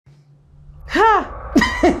Ha!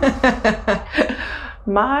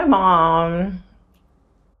 My mom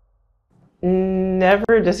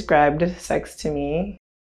never described sex to me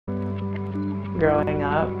growing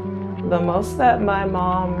up. The most that my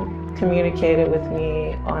mom communicated with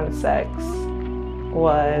me on sex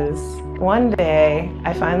was one day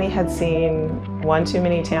I finally had seen one too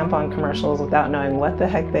many tampon commercials without knowing what the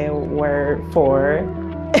heck they were for.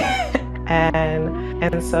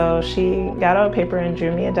 and so she got out paper and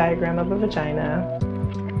drew me a diagram of a vagina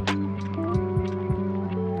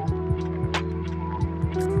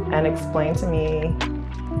and explained to me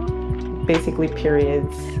basically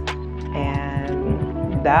periods,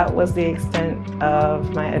 and that was the extent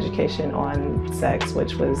of my education on sex,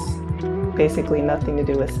 which was basically nothing to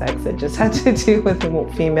do with sex. It just had to do with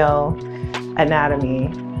female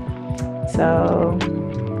anatomy. So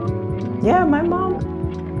yeah, my mom,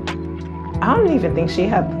 I don't even think she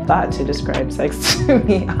had thought to describe sex to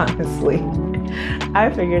me, honestly. I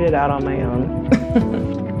figured it out on my own.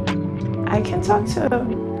 I can talk to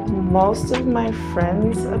most of my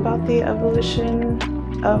friends about the evolution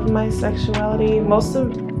of my sexuality. Most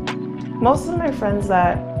of my friends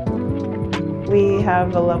that we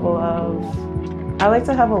have a level of, I like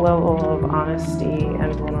to have a level of honesty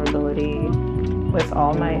and vulnerability with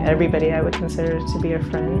everybody I would consider to be a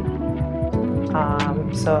friend.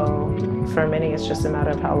 So for many, it's just a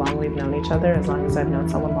matter of how long we've known each other. As long as I've known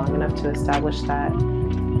someone long enough to establish that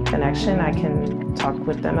connection, I can talk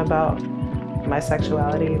with them about my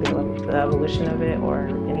sexuality, the evolution of it, or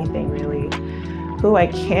anything really. Who I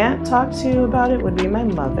can't talk to about it would be my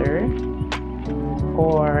mother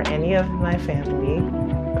or any of my family,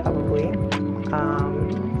 probably.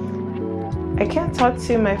 I can't talk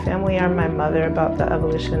to my family or my mother about the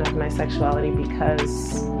evolution of my sexuality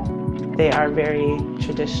because they are very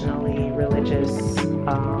traditionally religious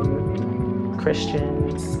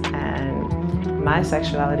Christians, and my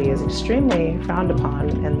sexuality is extremely frowned upon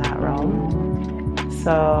in that realm.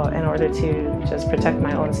 So in order to just protect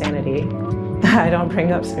my own sanity, I don't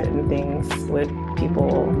bring up certain things with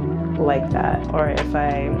people like that, or if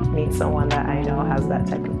I meet someone that I know has that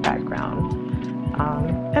type of background.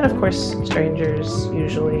 And of course, strangers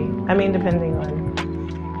usually. I mean, depending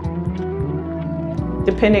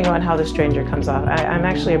on how the stranger comes off. I'm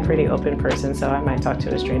actually a pretty open person, so I might talk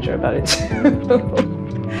to a stranger about it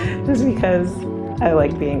too. Just because I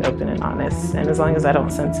like being open and honest. And as long as I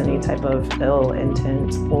don't sense any type of ill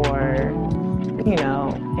intent or, you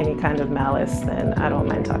know, any kind of malice, then I don't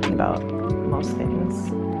mind talking about most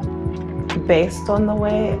things. Based on the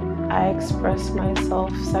way I express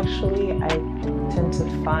myself sexually, I tend to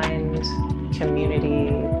find community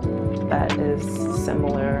that is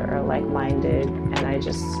similar or like-minded, and I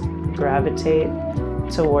just gravitate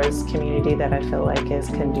towards community that I feel like is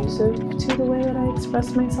conducive to the way that I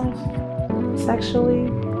express myself sexually.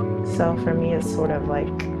 So for me, it's sort of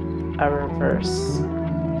like a reverse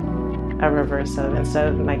of, instead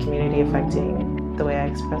of my community affecting the way I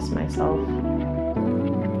express myself,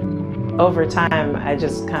 over time, I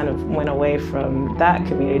just kind of went away from that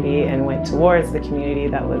community and went towards the community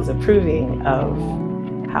that was approving of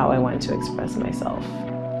how I wanted to express myself.